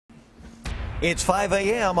It's 5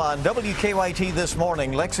 a.m. on WKYT this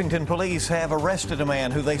morning. Lexington police have arrested a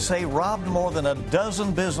man who they say robbed more than a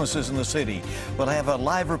dozen businesses in the city. We'll have a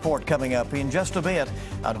live report coming up in just a bit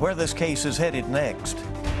on where this case is headed next.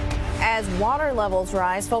 As water levels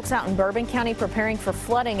rise, folks out in Bourbon County preparing for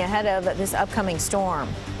flooding ahead of this upcoming storm.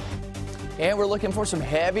 And we're looking for some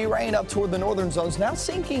heavy rain up toward the northern zones, now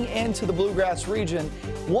sinking into the bluegrass region.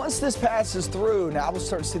 Once this passes through, now we'll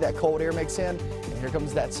start to see that cold air mix in. And here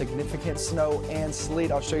comes that significant snow and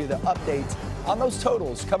sleet. I'll show you the updates on those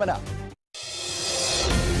totals coming up.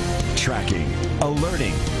 Tracking,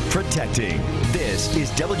 alerting, protecting. This is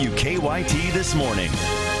WKYT This Morning.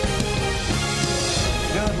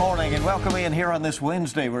 Good morning and welcome in here on this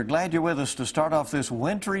Wednesday. We're glad you're with us to start off this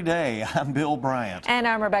wintry day. I'm Bill Bryant. And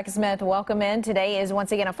I'm Rebecca Smith. Welcome in. Today is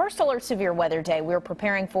once again a first alert severe weather day. We're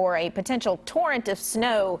preparing for a potential torrent of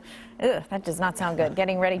snow. Ugh, that does not sound good.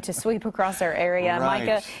 Getting ready to sweep across our area. Right.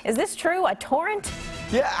 Micah, is this true? A torrent?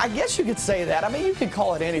 Yeah, I guess you could say that. I mean, you could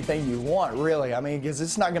call it anything you want, really. I mean, because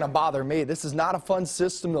it's not going to bother me. This is not a fun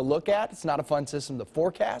system to look at. It's not a fun system to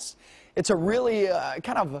forecast. It's a really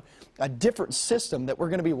kind of a different system that we're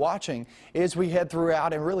going to be watching as we head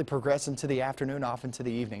throughout and really progress into the afternoon, off into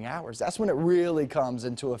the evening hours. That's when it really comes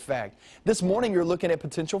into effect. This morning, you're looking at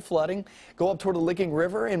potential flooding. Go up toward the Licking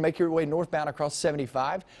River and make your way northbound across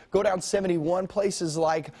 75. Go down 71, places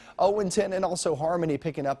like Owenton and also Harmony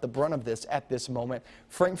picking up the brunt of this at this moment.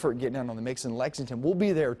 Frankfort getting in on the mix in Lexington. We'll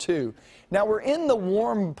be there too. Now, we're in the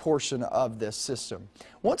warm portion of this system.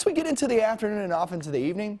 Once we get into the afternoon and off into the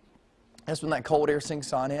evening, that's when that cold air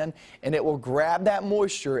sinks on in, and it will grab that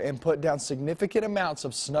moisture and put down significant amounts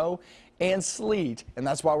of snow and sleet, and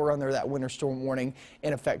that's why we're under that winter storm warning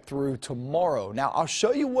in effect through tomorrow. Now, I'll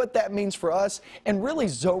show you what that means for us, and really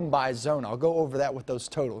zone by zone. I'll go over that with those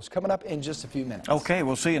totals coming up in just a few minutes. Okay,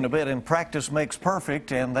 we'll see in a bit. And practice makes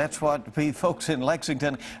perfect, and that's what the folks in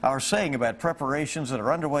Lexington are saying about preparations that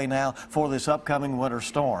are underway now for this upcoming winter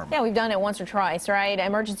storm. Yeah, we've done it once or twice, right?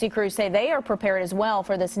 Emergency crews say they are prepared as well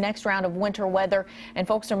for this next round of winter weather, and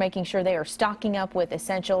folks are making sure they are stocking up with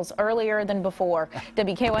essentials earlier than before.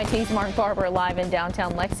 WKYT's Mark Barber live in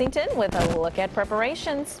downtown Lexington with a look at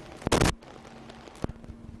preparations.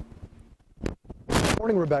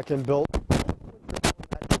 Morning, Rebecca and Bill.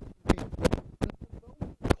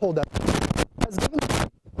 Hold up.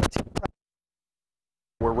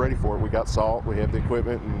 We're ready for it. We got salt, we have the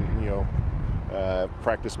equipment, and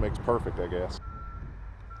practice makes perfect, I guess.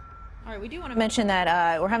 All right, we do want to mention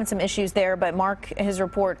that we're having some issues there, but Mark, his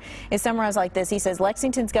report is summarized like this. He says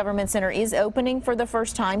Lexington's Government Center is opening for the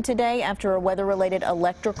first time today after a weather-related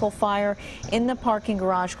electrical fire in the parking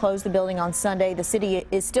garage closed the building on Sunday. The city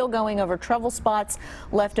is still going over trouble spots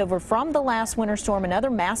left over from the last winter storm. Another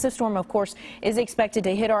massive storm, of course, is expected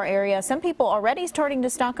to hit our area. Some people already starting to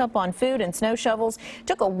stock up on food and snow shovels. It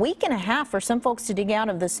took a week and a half for some folks to dig out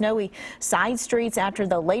of the snowy side streets after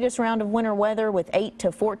the latest round of winter weather with 8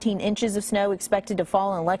 to 14 inches of snow expected to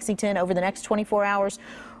fall in Lexington over the next 24 hours.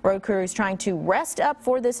 Road crews trying to rest up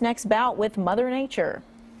for this next bout with Mother Nature.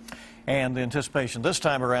 And the anticipation this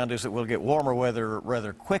time around is that we'll get warmer weather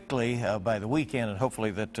rather quickly by the weekend, and hopefully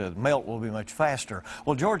that melt will be much faster.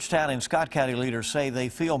 Well, Georgetown and Scott County leaders say they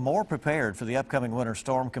feel more prepared for the upcoming winter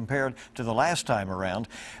storm compared to the last time around.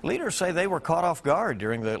 Leaders say they were caught off guard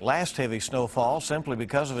during the last heavy snowfall simply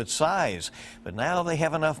because of its size, but now they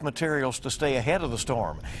have enough materials to stay ahead of the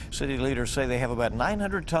storm. City leaders say they have about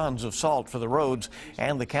 900 tons of salt for the roads,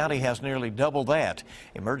 and the county has nearly double that.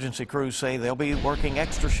 Emergency crews say they'll be working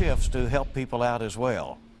extra shifts to help people out as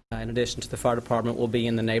well. In addition to the fire department, we'll be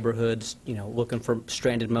in the neighborhoods, looking for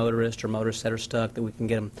stranded motorists or motorists that are stuck, that we can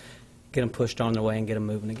get them pushed on their way and get them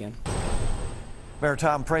moving again. Mayor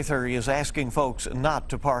Tom Prather is asking folks not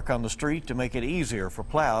to park on the street to make it easier for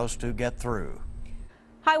plows to get through.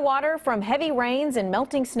 High water from heavy rains and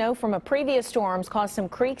melting snow from a previous storms caused some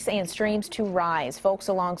creeks and streams to rise. Folks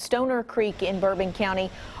along Stoner Creek in Bourbon County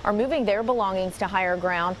are moving their belongings to higher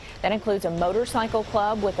ground. That includes a motorcycle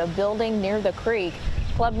club with a building near the creek.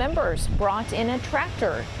 Club members brought in a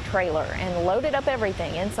tractor trailer and loaded up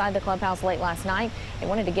everything inside the clubhouse late last night. They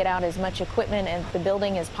wanted to get out as much equipment and the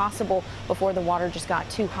building as possible before the water just got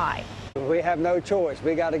too high. We have no choice.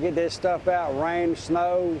 We got to get this stuff out. Rain,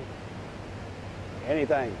 snow,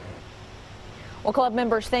 anything. Well, club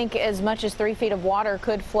members think as much as 3 feet of water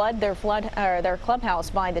could flood their clubhouse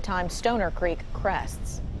by the time Stoner Creek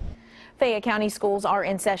crests. Fayette County schools are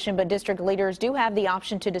in session, but district leaders do have the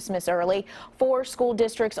option to dismiss early. 4 school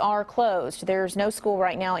districts are closed. There's no school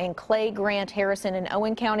right now in Clay, Grant, Harrison, and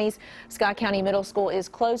Owen counties. Scott County Middle School is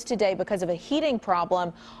closed today because of a heating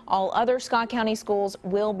problem. All other Scott County schools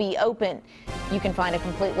will be open. You can find a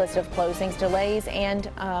complete list of closings, delays, and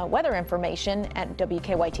weather information at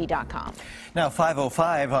WKYT.com. Now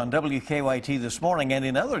 5:05 on WKYT this morning, and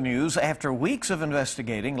in other news, after weeks of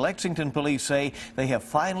investigating, Lexington police say they have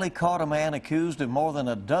finally caught a man accused of more than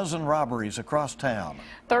a dozen robberies across town.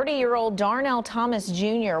 30-year-old Darnell Thomas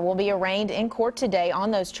Jr. will be arraigned in court today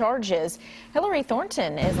on those charges. Hillary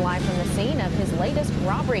Thornton is live from the scene of his latest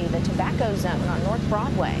robbery, the Tobacco Zone on North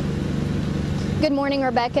Broadway. Good morning,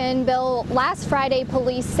 Rebecca and Bill. Last Friday,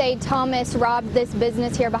 police say Thomas robbed this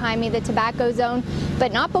business here behind me, the Tobacco Zone,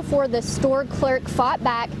 but not before the store clerk fought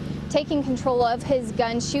back, taking control of his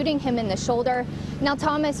gun, shooting him in the shoulder. Now,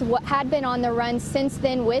 Thomas had been on the run since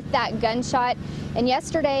then with that gunshot, and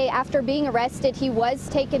yesterday, after being arrested, he was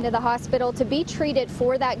taken to the hospital to be treated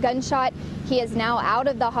for that gunshot. He is now out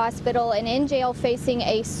of the hospital and in jail facing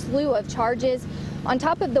a slew of charges. On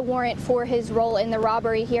top of the warrant for his role in the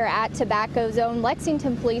robbery here at Tobacco Zone,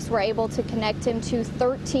 Lexington police were able to connect him to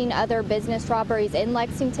 13 other business robberies in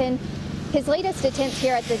Lexington. His latest attempt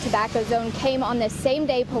here at the Tobacco Zone came on the same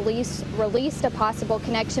day police released a possible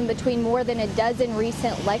connection between more than a dozen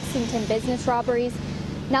recent Lexington business robberies.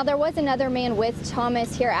 Now, there was another man with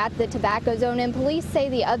Thomas here at the Tobacco Zone, and police say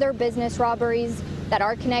the other business robberies that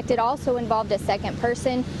are connected also involved a second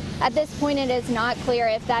person. At this point, it is not clear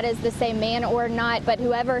if that is the same man or not, but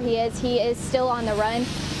whoever he is still on the run.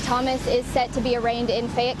 Thomas is set to be arraigned in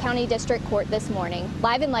Fayette County District Court this morning.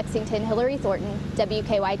 Live in Lexington, Hillary Thornton,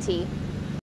 WKYT.